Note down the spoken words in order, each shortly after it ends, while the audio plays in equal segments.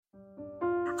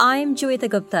I'm Joeita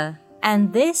Gupta,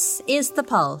 and this is The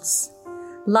Pulse.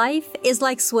 Life is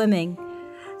like swimming.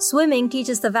 Swimming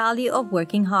teaches the value of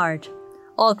working hard.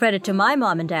 All credit to my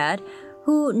mom and dad,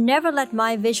 who never let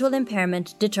my visual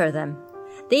impairment deter them.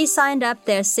 They signed up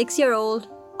their 6-year-old,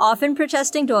 often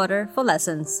protesting daughter for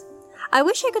lessons. I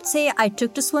wish I could say I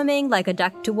took to swimming like a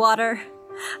duck to water,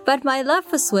 but my love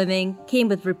for swimming came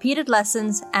with repeated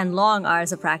lessons and long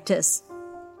hours of practice.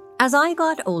 As I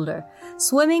got older,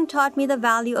 swimming taught me the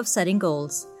value of setting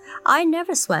goals. I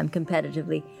never swam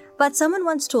competitively, but someone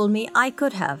once told me I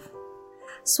could have.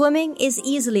 Swimming is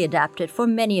easily adapted for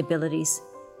many abilities.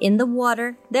 In the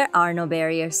water, there are no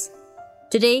barriers.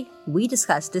 Today, we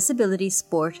discuss disability,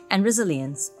 sport, and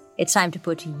resilience. It's time to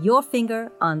put your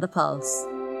finger on the pulse.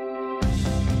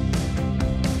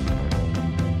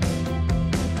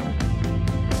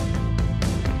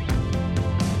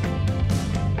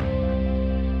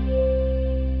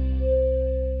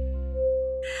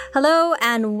 Hello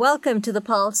and welcome to The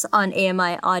Pulse on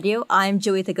AMI Audio. I'm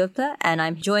Joeita Gupta and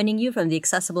I'm joining you from the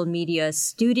Accessible Media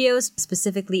Studios,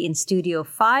 specifically in Studio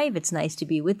 5. It's nice to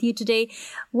be with you today.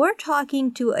 We're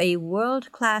talking to a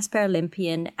world-class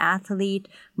Paralympian athlete,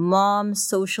 mom,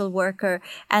 social worker,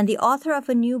 and the author of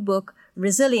a new book,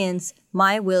 Resilience,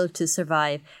 My Will to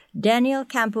Survive. Danielle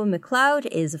Campo-McLeod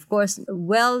is, of course,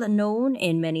 well known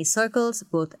in many circles,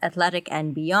 both athletic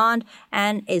and beyond,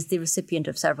 and is the recipient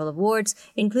of several awards,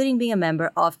 including being a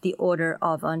member of the Order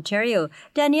of Ontario.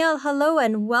 Danielle, hello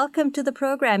and welcome to the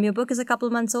program. Your book is a couple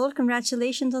months old.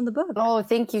 Congratulations on the book. Oh,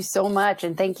 thank you so much.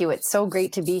 And thank you. It's so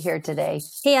great to be here today.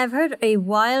 Hey, I've heard a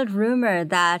wild rumor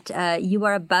that you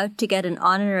are about to get an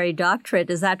honorary doctorate.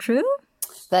 Is that true?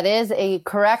 That is a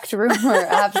correct rumor.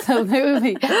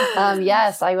 Absolutely.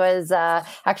 Yes, I was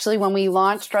actually, when we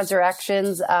launched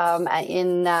Resurrections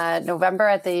in November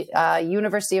at the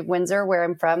University of Windsor, where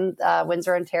I'm from,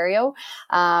 Windsor, Ontario.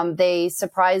 They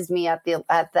surprised me at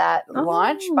that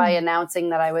launch by announcing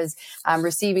that I was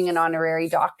receiving an honorary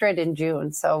doctorate in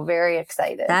June. So very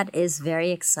excited. That is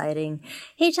very exciting.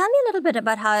 Hey, tell me a little bit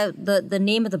about how the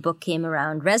name of the book came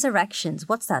around. Resurrections.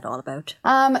 What's that all about?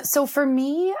 So for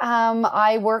me,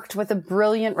 I worked with a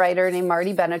brilliant writer named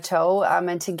Marty Beneteau,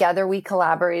 and together we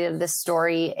collaborated this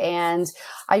story. And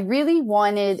I really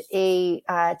wanted a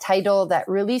title that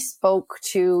really spoke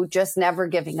to just never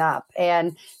giving up,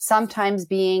 and sometimes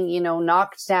being,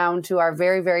 knocked down to our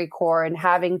very, very core and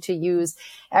having to use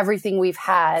everything we've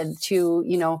had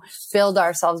to, build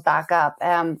ourselves back up.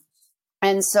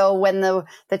 And so when the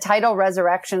title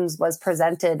Resurrections was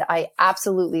presented, I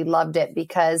absolutely loved it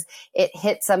because it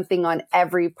hit something on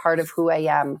every part of who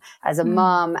I am as a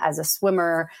mom, as a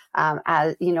swimmer,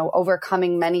 as,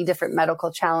 overcoming many different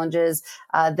medical challenges.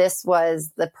 This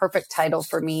was the perfect title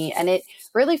for me. And it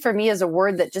really, for me, is a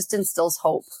word that just instills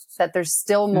hope that there's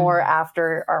still more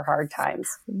after our hard times.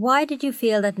 Why did you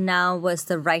feel that now was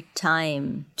the right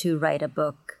time to write a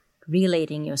book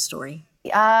relating your story?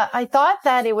 I thought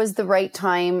that it was the right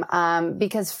time,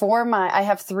 because I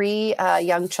have 3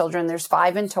 young children. There's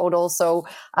 5 in total. So,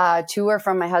 2 are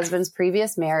from my husband's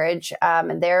previous marriage.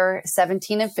 And they're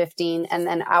 17 and 15. And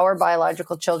then our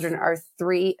biological children are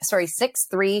 6,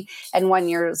 3 and 1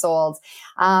 years old.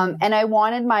 And I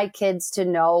wanted my kids to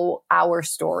know our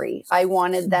story. I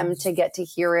wanted them to get to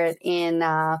hear it in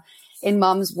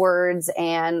mom's words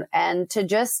and to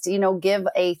just, give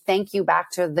a thank you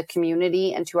back to the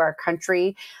community and to our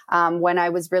country. When I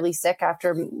was really sick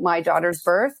after my daughter's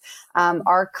birth,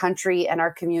 our country and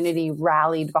our community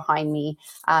rallied behind me,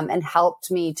 and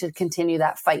helped me to continue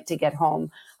that fight to get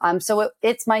home. So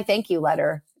it's my thank you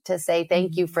letter to say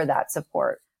thank you for that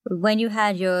support. When you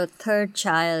had your 3rd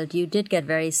child, you did get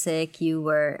very sick. You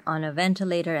were on a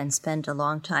ventilator and spent a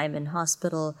long time in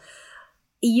hospital.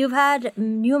 You've had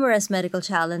numerous medical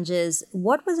challenges.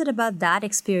 What was it about that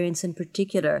experience in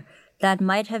particular that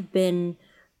might have been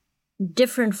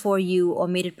different for you or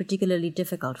made it particularly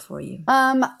difficult for you?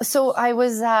 So I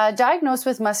was diagnosed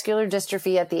with muscular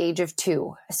dystrophy at the age of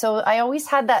 2. So I always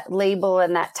had that label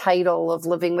and that title of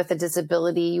living with a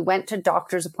disability. You went to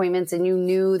doctor's appointments and you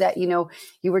knew that,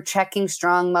 you were checking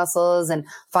strong muscles and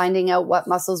finding out what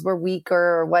muscles were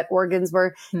weaker or what organs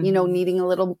were, needing a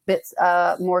little bit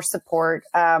more support.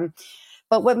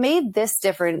 But what made this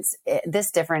different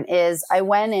is I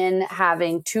went in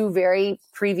having 2 very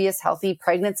previous healthy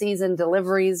pregnancies and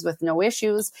deliveries with no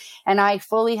issues. And I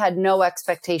fully had no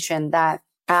expectation that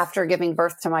after giving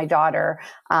birth to my daughter,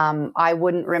 I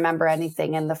wouldn't remember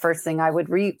anything. And the first thing I would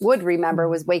remember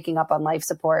was waking up on life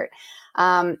support.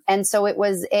 And so it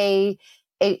was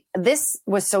this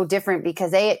was so different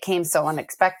because A, it came so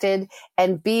unexpected,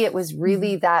 and B, it was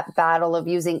really that battle of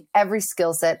using every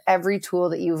skill set, every tool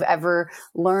that you've ever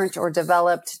learned or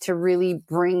developed to really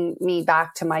bring me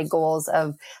back to my goals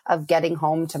of getting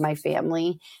home to my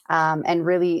family. And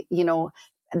really,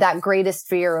 that greatest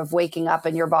fear of waking up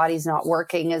and your body's not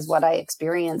working is what I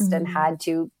experienced and had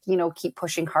to, keep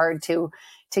pushing hard to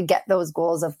get those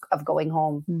goals of going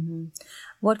home.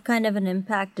 What kind of an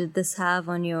impact did this have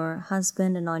on your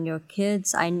husband and on your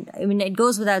kids? I mean, it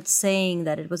goes without saying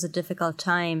that it was a difficult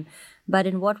time, but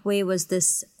in what way was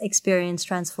this experience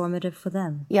transformative for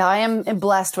them? Yeah, I am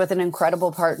blessed with an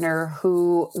incredible partner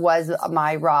who was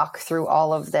my rock through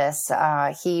all of this.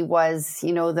 He was,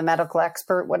 the medical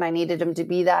expert when I needed him to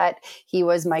be that. He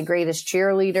was my greatest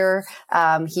cheerleader.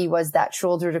 He was that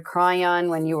shoulder to cry on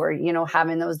when you were,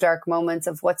 having those dark moments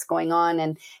of what's going on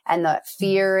and the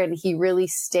fear. And he really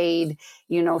stayed,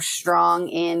 strong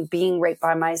in being right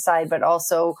by my side, but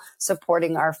also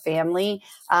supporting our family.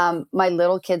 My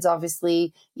little kids, obviously,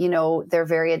 they're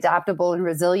very adaptable and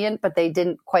resilient, but they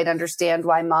didn't quite understand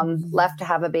why mom left to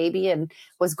have a baby and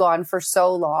was gone for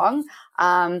so long.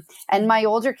 And my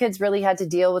older kids really had to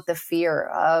deal with the fear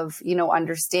of,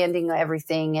 understanding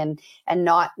everything and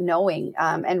not knowing,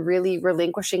 and really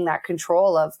relinquishing that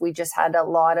control of, we just had a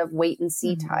lot of wait and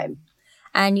see time.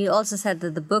 And you also said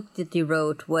that the book that you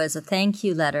wrote was a thank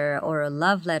you letter or a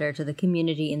love letter to the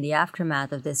community in the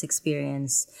aftermath of this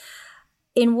experience.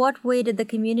 In what way did the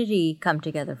community come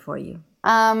together for you?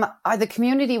 The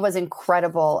community was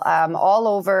incredible. All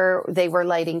over, they were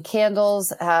lighting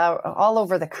candles. All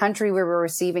over the country, we were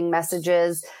receiving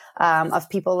messages of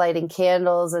people lighting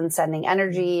candles and sending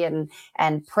energy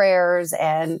and prayers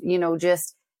and,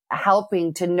 just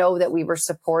helping to know that we were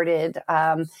supported,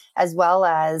 as well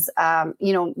as,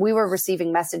 we were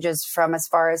receiving messages from as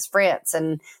far as France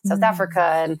and South Africa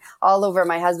and all over.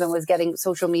 My husband was getting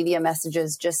social media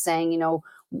messages just saying,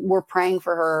 we're praying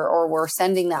for her, or we're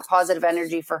sending that positive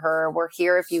energy for her. We're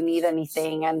here if you need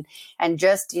anything. And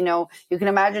just, you can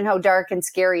imagine how dark and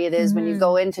scary it is when you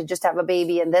go in to just have a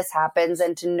baby and this happens,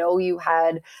 and to know you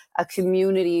had a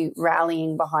community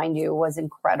rallying behind you was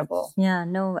incredible. Yeah,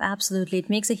 no, absolutely. It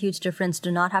makes a huge difference to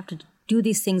not have to do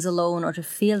these things alone or to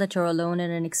feel that you're alone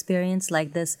in an experience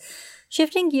like this.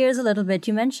 Shifting gears a little bit,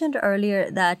 you mentioned earlier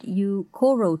that you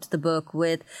co-wrote the book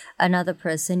with another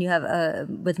person. You have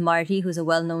with Marty, who's a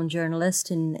well-known journalist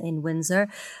in Windsor.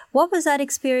 What was that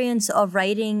experience of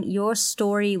writing your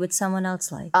story with someone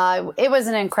else like? It was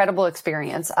an incredible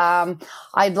experience.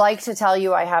 I'd like to tell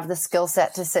you I have the skill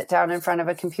set to sit down in front of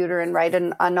a computer and write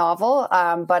a novel,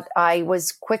 but I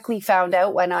was quickly found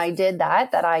out when I did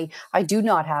that I do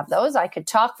not have those. I could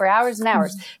talk for hours and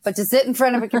hours, but to sit in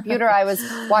front of a computer, I was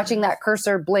watching that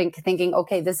cursor blink, thinking,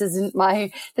 okay, this isn't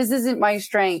my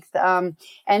strength.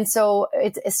 And so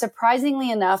it's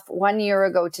surprisingly enough, 1 year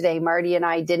ago today, Marty and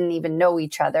I didn't even know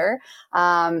each other.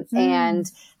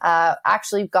 And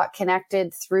actually got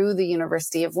connected through the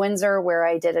University of Windsor, where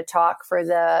I did a talk for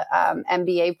the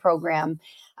MBA program.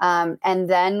 And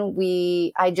then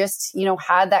I just,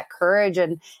 had that courage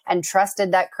and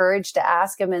trusted that courage to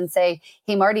ask him and say,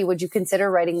 hey, Marty, would you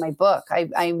consider writing my book?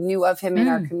 I knew of him in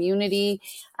our community.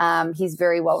 He's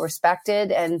very well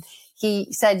respected. And he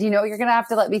said, you're going to have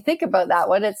to let me think about that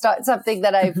one. It's not something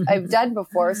that I've done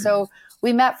before. So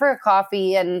we met for a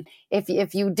coffee, and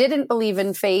if you didn't believe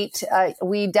in fate,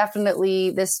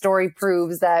 this story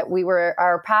proves that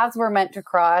our paths were meant to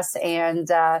cross,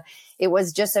 and it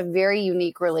was just a very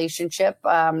unique relationship,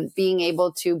 being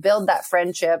able to build that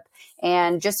friendship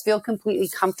and just feel completely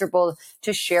comfortable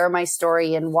to share my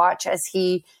story and watch as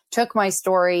he took my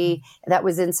story that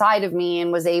was inside of me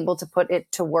and was able to put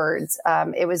it to words.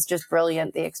 It was just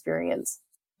brilliant, the experience.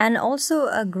 And also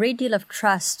a great deal of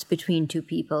trust between two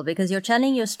people, because you're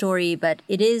telling your story, but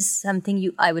it is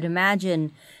something I would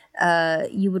imagine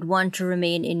you would want to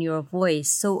remain in your voice.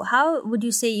 So how would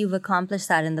you say you've accomplished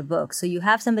that in the book? So you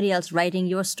have somebody else writing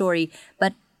your story,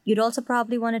 but you'd also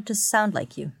probably want it to sound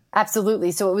like you.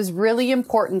 Absolutely. So it was really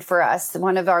important for us,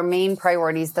 one of our main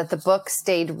priorities, that the book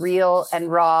stayed real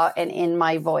and raw and in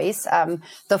my voice.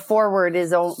 The foreword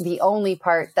is the only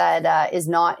part that is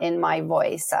not in my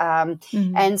voice.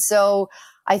 And so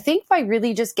I think by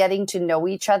really just getting to know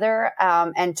each other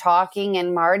and talking,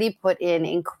 and Marty put in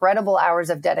incredible hours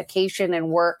of dedication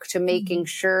and work to making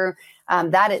sure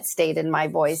that it stayed in my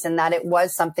voice and that it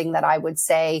was something that I would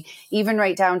say, even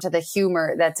right down to the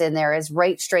humor that's in there is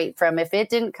right straight from, if it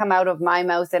didn't come out of my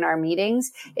mouth in our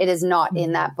meetings, it is not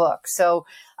in that book. So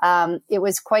it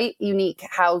was quite unique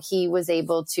how he was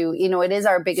able to, it is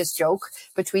our biggest joke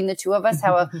between the two of us,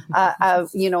 how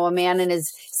a man in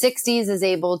his 60s is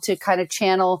able to kind of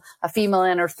channel a female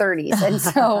in her 30s. And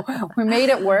so we made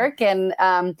it work, and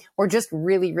we're just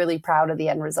really, really proud of the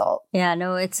end result. Yeah,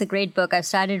 no, it's a great book. I've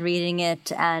started reading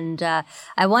it, and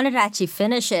I wanted to actually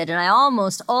finish it, and I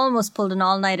almost pulled an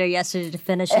all-nighter yesterday to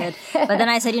finish it. But then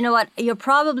I said, you know what, you're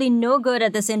probably no good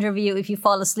at this interview if you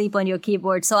fall asleep on your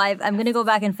keyboard. So I'm going to go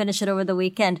back and finish it over the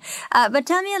weekend. But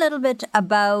tell me a little bit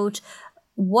about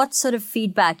what sort of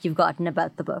feedback you've gotten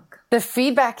about the book. The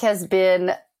feedback has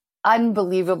been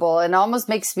unbelievable and almost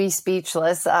makes me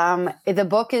speechless. The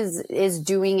book is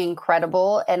doing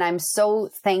incredible, and I'm so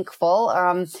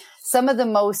thankful. Some of the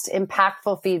most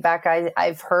impactful feedback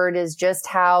I've heard is just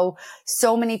how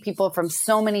so many people from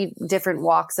so many different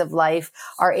walks of life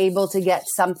are able to get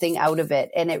something out of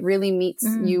it. And it really meets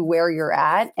you where you're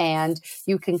at, and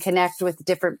you can connect with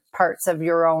different parts of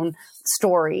your own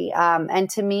story. And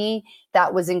to me,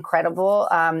 that was incredible.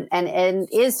 And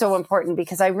is so important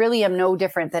because I really am no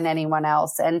different than anyone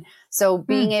else. And so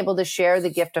being able to share the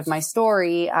gift of my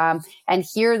story, and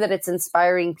hear that it's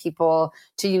inspiring people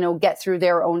to, get through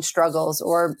their own struggles,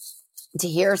 or to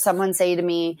hear someone say to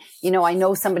me, I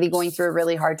know somebody going through a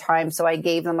really hard time, so I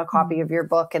gave them a copy of your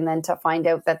book, and then to find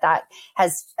out that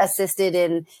has assisted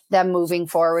in them moving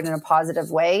forward in a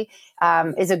positive way,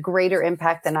 is a greater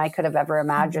impact than I could have ever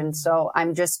imagined. So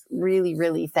I'm just really,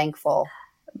 really thankful.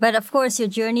 But of course, your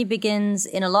journey begins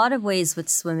in a lot of ways with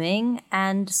swimming.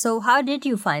 And so how did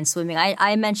you find swimming?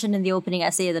 I mentioned in the opening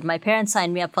essay that my parents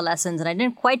signed me up for lessons, and I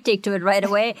didn't quite take to it right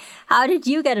away. How did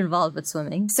you get involved with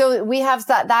swimming? So we have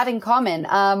that in common.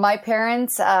 My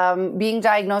parents, being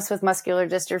diagnosed with muscular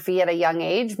dystrophy at a young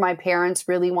age, my parents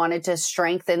really wanted to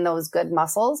strengthen those good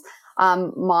muscles.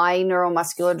 My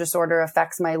neuromuscular disorder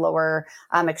affects my lower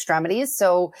extremities.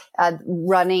 So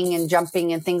running and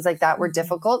jumping and things like that were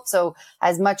difficult. So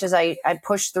as much as I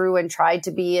pushed through and tried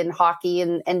to be in hockey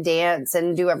and dance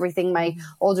and do everything my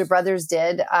older brothers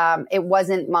did, it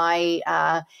wasn't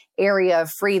my area of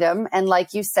freedom. And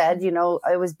like you said,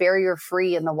 it was barrier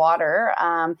free in the water.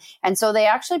 And so they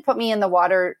actually put me in the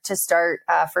water to start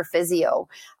for physio.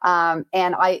 And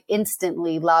I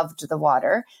instantly loved the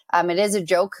water. It is a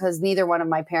joke because neither one of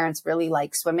my parents really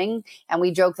like swimming. And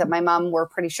we joke that my mom, we're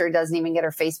pretty sure, doesn't even get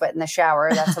her face wet in the shower.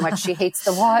 That's how much she hates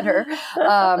the water.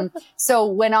 So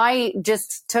when I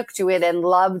just took to it and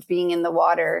loved being in the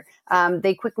water,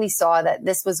 they quickly saw that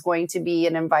this was going to be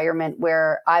an environment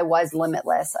where I was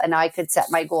limitless and I could set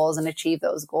my goals and achieve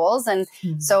those goals. And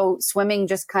so swimming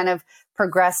just kind of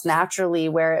progressed naturally,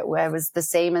 where it was the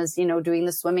same as, doing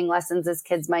the swimming lessons as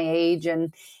kids my age.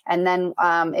 And then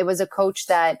it was a coach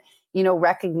that,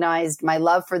 recognized my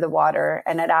love for the water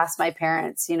and had asked my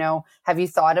parents, have you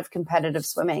thought of competitive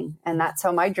swimming? And that's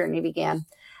how my journey began.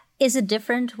 Is it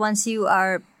different once you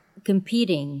are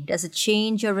competing? Does it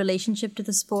change your relationship to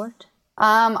the sport?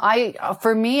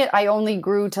 For me, I only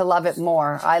grew to love it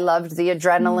more. I loved the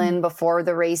adrenaline before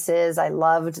the races. I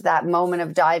loved that moment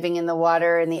of diving in the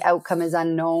water and the outcome is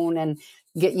unknown, and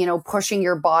pushing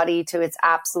your body to its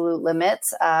absolute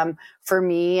limits. For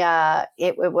me,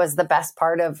 it was the best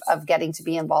part of getting to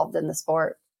be involved in the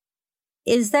sport.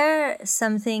 Is there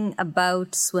something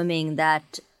about swimming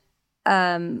that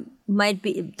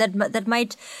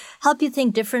might help you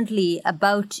think differently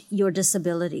about your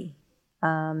disability?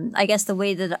 I guess the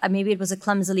way that maybe it was a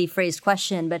clumsily phrased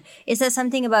question, but is there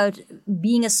something about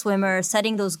being a swimmer,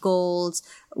 setting those goals,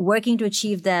 working to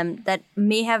achieve them that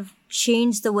may have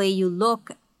changed the way you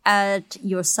look at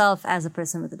yourself as a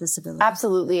person with a disability?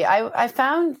 Absolutely. I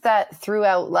found that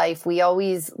throughout life, we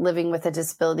always living with a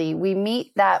disability, we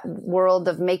meet that world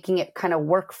of making it kind of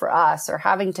work for us or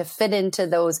having to fit into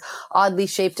those oddly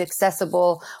shaped,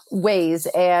 accessible ways.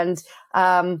 And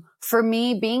for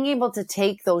me, being able to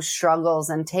take those struggles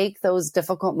and take those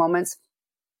difficult moments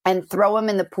and throw them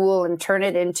in the pool and turn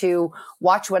it into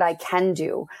watch what I can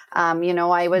do.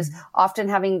 I was often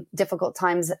having difficult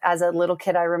times as a little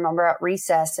kid. I remember at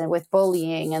recess and with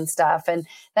bullying and stuff. And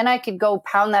then I could go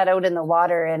pound that out in the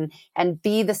water and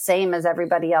be the same as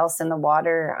everybody else in the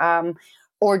water.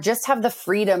 Or just have the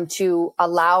freedom to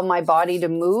allow my body to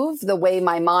move the way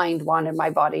my mind wanted my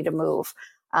body to move.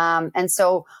 And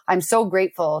so I'm so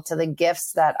grateful to the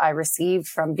gifts that I received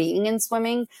from being in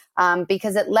swimming,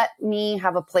 because it let me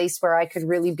have a place where I could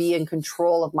really be in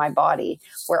control of my body,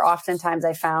 where oftentimes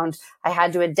I found I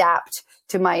had to adapt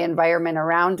to my environment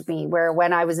around me, where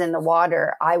when I was in the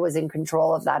water, I was in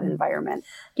control of that environment.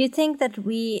 Do you think that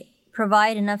we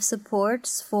provide enough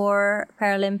supports for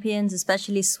Paralympians,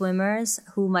 especially swimmers,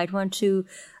 who might want to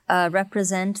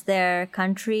represent their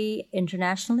country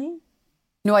internationally?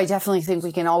 No, I definitely think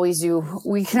we can always do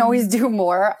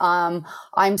more.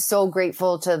 I'm so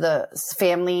grateful to the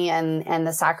family and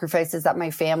the sacrifices that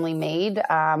my family made.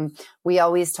 We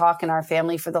always talk in our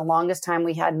family, for the longest time,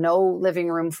 we had no living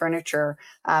room furniture,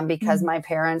 because my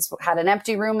parents had an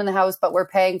empty room in the house, but were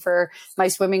paying for my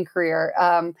swimming career.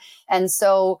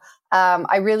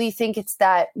 I really think it's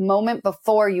that moment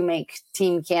before you make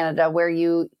Team Canada where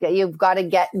you've got to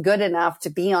get good enough to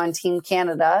be on Team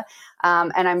Canada.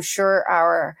 And I'm sure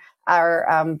our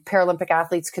Paralympic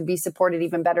athletes could be supported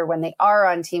even better when they are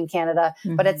on Team Canada,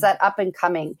 but it's that up and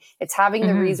coming. It's having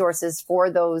the resources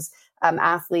for those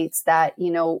athletes that,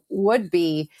 would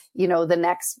be, the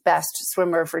next best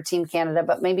swimmer for Team Canada,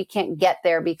 but maybe can't get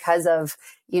there because of,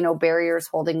 barriers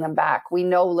holding them back. We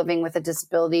know living with a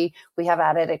disability, we have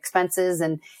added expenses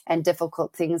and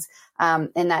difficult things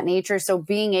in that nature. So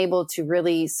being able to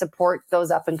really support those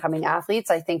up and coming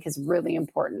athletes, I think, is really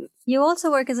important. You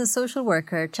also work as a social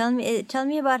worker. Tell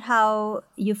me about how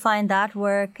you find that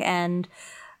work and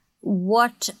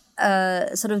what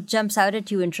sort of jumps out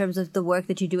at you in terms of the work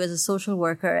that you do as a social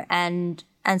worker and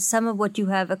some of what you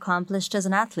have accomplished as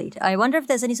an athlete. I wonder if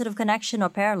there's any sort of connection or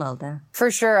parallel there. For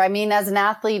sure. I mean, as an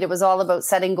athlete, it was all about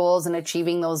setting goals and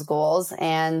achieving those goals.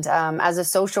 And as a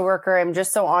social worker, I'm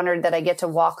just so honored that I get to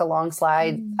walk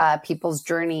alongside people's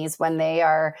journeys when they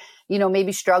are,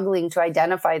 maybe struggling to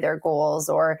identify their goals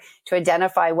or to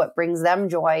identify what brings them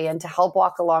joy, and to help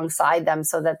walk alongside them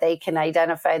so that they can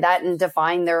identify that and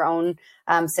define their own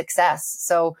success.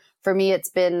 So for me, it's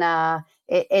been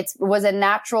it was a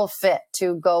natural fit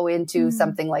to go into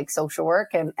something like social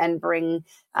work and bring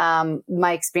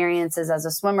my experiences as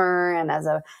a swimmer and as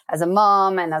a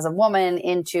mom and as a woman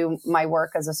into my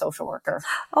work as a social worker.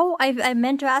 Oh, I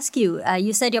meant to ask you.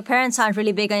 You said your parents aren't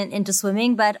really big into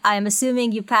swimming, but I'm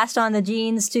assuming you passed on the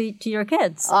genes to your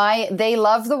kids. They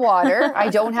love the water. I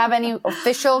don't have any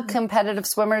official competitive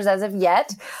swimmers as of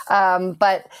yet,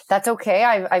 but that's okay.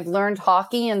 I've learned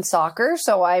hockey and soccer,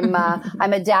 so I'm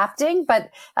adapting. But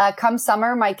come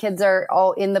summer, my kids are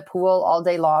all in the pool all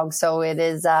day long, so it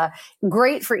is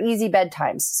great for easy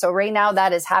bedtimes. So right now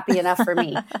that is happy enough for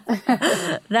me.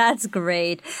 That's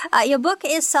great. Your book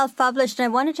is self-published, and I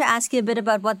wanted to ask you a bit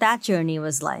about what that journey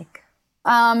was like.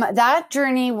 That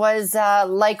journey was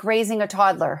like raising a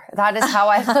toddler. That is how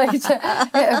I like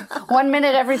to. 1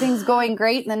 minute everything's going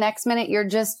great, and the next minute you're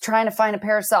just trying to find a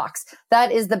pair of socks.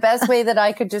 That is the best way that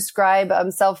I could describe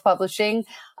self-publishing.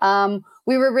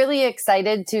 We were really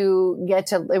excited to get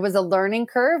to, it was a learning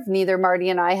curve. Neither Marty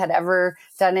and I had ever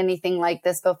done anything like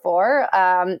this before.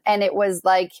 And it was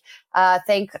like,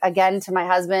 thank again to my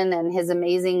husband and his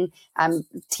amazing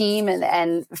team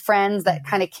and friends that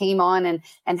kind of came on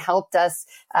and helped us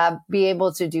be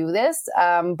able to do this.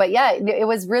 But yeah, it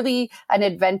was really an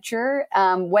adventure.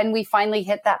 When we finally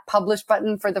hit that publish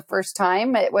button for the first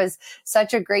time, it was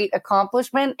such a great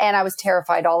accomplishment. And I was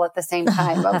terrified all at the same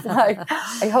time. I was like,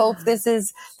 I hope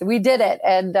we did it.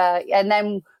 And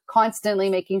then constantly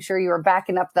making sure you were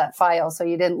backing up that file so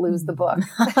you didn't lose the book.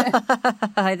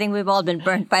 I think we've all been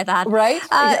burnt by that. Right?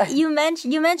 You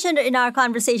mentioned in our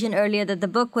conversation earlier that the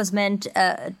book was meant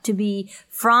to be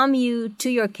from you to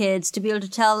your kids, to be able to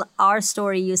tell our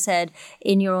story, you said,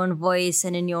 in your own voice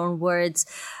and in your own words.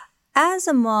 As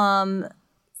a mom,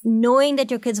 knowing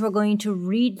that your kids were going to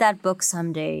read that book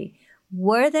someday,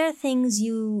 were there things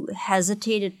you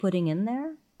hesitated putting in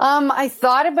there? I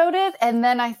thought about it, and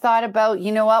then I thought about,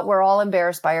 you know what, we're all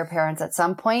embarrassed by our parents at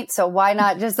some point, so why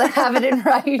not just have it in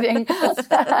writing?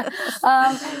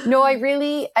 No, I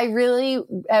really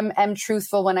am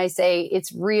truthful when I say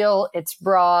it's real, it's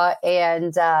raw,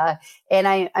 and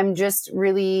I'm just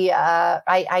really,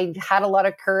 I had a lot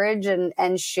of courage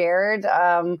and shared,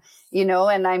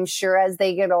 and I'm sure as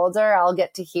they get older, I'll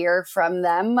get to hear from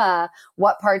them,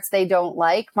 what parts they don't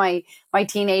like. My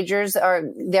teenagers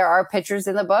there are pictures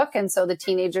in the book. And so the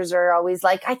teenagers are always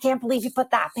like, I can't believe you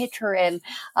put that picture in.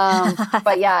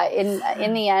 But yeah,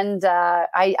 in the end,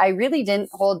 I really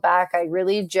didn't hold back. I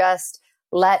really just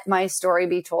let my story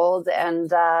be told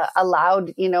and,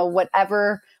 allowed,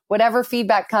 whatever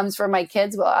feedback comes from my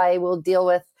kids, I will deal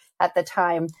with at the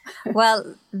time.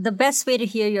 Well, the best way to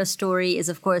hear your story is,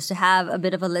 of course, to have a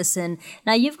bit of a listen.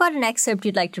 Now, you've got an excerpt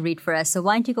you'd like to read for us, so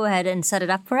why don't you go ahead and set it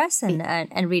up for us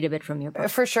and read a bit from your book?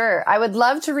 For sure. I would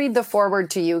love to read the foreword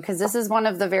to you, because this is one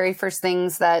of the very first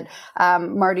things that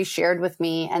Marty shared with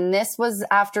me. And this was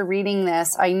after reading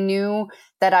this, I knew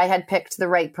that I had picked the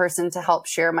right person to help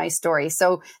share my story.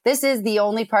 So this is the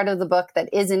only part of the book that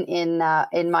isn't in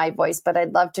my voice, but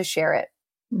I'd love to share it.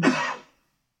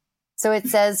 So it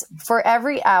says, for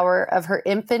every hour of her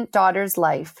infant daughter's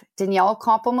life, Danielle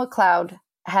Campo-McLeod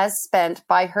has spent,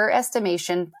 by her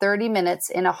estimation, 30 minutes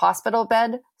in a hospital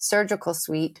bed, surgical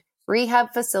suite,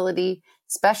 rehab facility,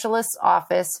 specialist's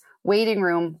office, waiting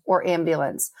room, or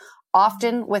ambulance,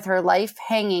 often with her life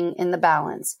hanging in the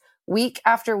balance, week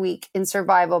after week in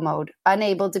survival mode,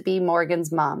 unable to be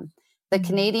Morgan's mom. The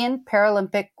Canadian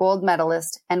Paralympic gold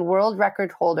medalist and world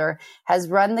record holder has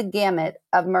run the gamut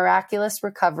of miraculous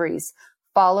recoveries,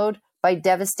 followed by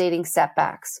devastating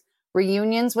setbacks,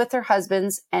 reunions with her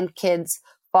husbands and kids,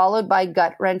 followed by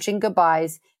gut-wrenching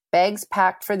goodbyes, bags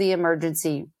packed for the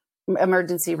emergency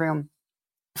room,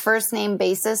 first name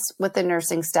basis with the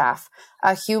nursing staff,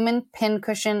 a human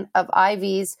pincushion of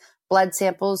IVs, blood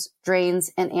samples,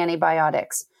 drains, and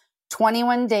antibiotics.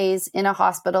 21 days in a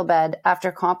hospital bed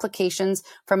after complications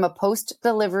from a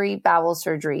post-delivery bowel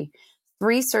surgery,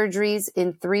 3 surgeries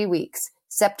in 3 weeks,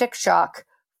 septic shock,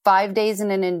 5 days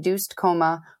in an induced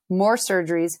coma, more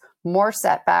surgeries, more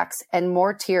setbacks, and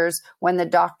more tears when the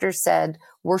doctor said,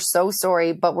 "We're so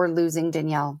sorry, but we're losing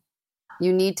Danielle.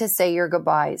 You need to say your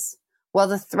goodbyes." While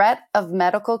the threat of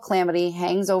medical calamity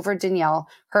hangs over Danielle,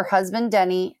 her husband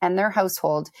Denny, and their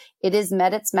household, it has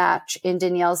met its match in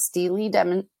Danielle's steely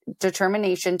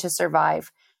determination to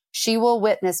survive. She will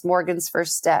witness Morgan's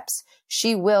first steps.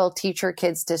 She will teach her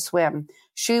kids to swim.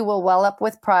 She will well up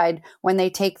with pride when they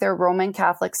take their Roman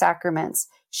Catholic sacraments.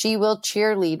 She will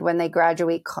cheerlead when they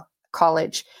graduate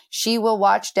college. She will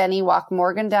watch Denny walk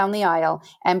Morgan down the aisle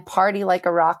and party like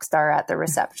a rock star at the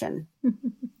reception.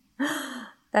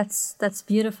 That's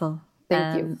beautiful.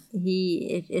 Thank you.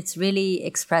 It really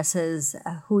expresses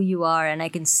who you are, and I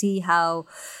can see how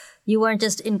you weren't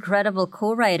just incredible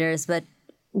co-writers, but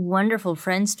wonderful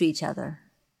friends to each other,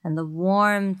 and the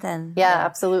warmth and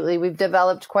absolutely. We've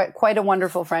developed quite a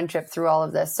wonderful friendship through all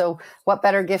of this. So, what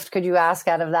better gift could you ask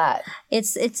out of that?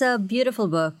 It's a beautiful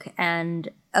book and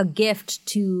a gift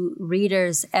to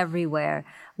readers everywhere.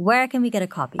 Where can we get a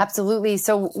copy? Absolutely.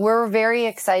 So we're very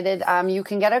excited. You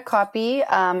can get a copy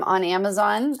on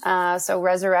Amazon. So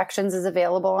Resurrections is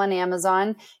available on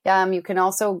Amazon. You can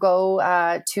also go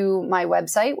to my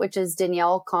website, which is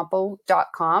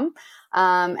daniellecampo.com.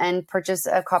 And purchase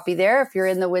a copy there. If you're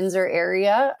in the Windsor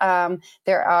area,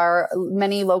 there are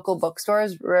many local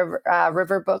bookstores,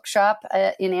 River Bookshop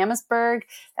in Amherstburg,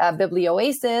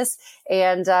 Biblioasis,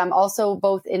 and also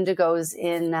both Indigos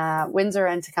in Windsor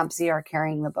and Tecumseh are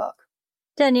carrying the book.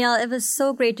 Danielle, it was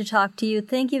so great to talk to you.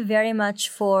 Thank you very much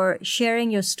for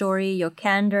sharing your story. Your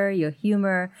candor, your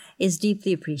humor is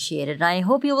deeply appreciated. And I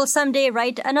hope you will someday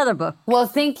write another book. Well,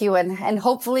 thank you. And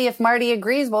hopefully, if Marty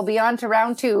agrees, we'll be on to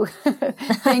round 2.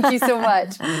 Thank you so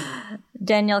much.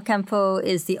 Danielle Campo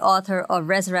is the author of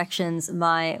Resurrections,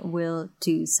 My Will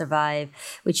to Survive,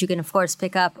 which you can, of course,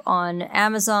 pick up on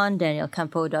Amazon,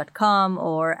 daniellecampo.com,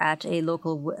 or at a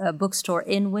local bookstore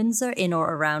in Windsor, in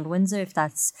or around Windsor, if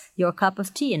that's your cup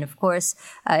of tea. And, of course,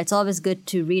 it's always good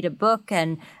to read a book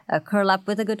and curl up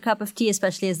with a good cup of tea,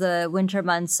 especially as the winter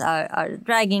months are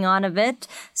dragging on a bit.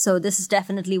 So this is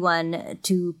definitely one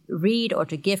to read or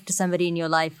to gift to somebody in your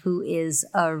life who is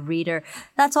a reader.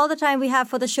 That's all the time we have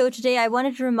for the show today. I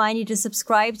wanted to remind you to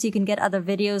subscribe so you can get other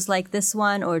videos like this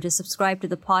one, or to subscribe to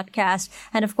the podcast.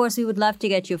 And of course, we would love to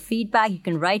get your feedback. You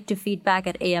can write to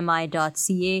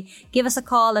feedback@ami.ca. Give us a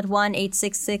call at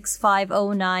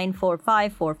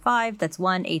 1-866-509-4545. That's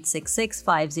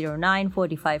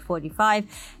 1-866-509-4545.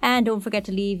 And don't forget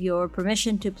to leave your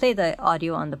permission to play the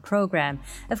audio on the program.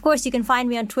 Of course, you can find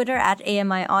me on Twitter at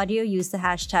AMI Audio. Use the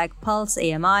hashtag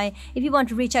PulseAMI. If you want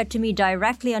to reach out to me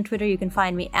directly on Twitter, you can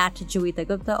find me at Joeita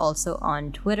Gupta, also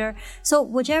on Twitter. So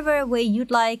whichever way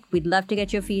you'd like, we'd love to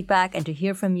get your feedback and to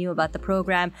hear from you about the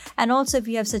program. And also, if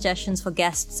you have suggestions for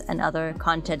guests and other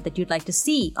content that you'd like to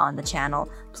see on the channel,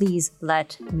 please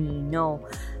let me know.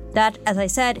 That, as I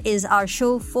said, is our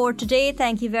show for today.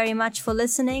 Thank you very much for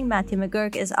listening. Matthew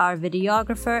McGurk is our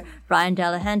videographer. Ryan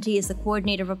Delahunty is the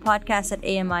coordinator for podcasts at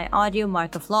AMI Audio.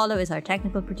 Mark Aflalo is our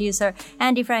technical producer.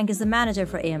 Andy Frank is the manager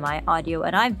for AMI Audio.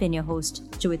 And I've been your host,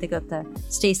 Joeita Gupta.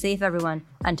 Stay safe, everyone.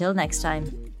 Until next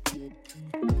time.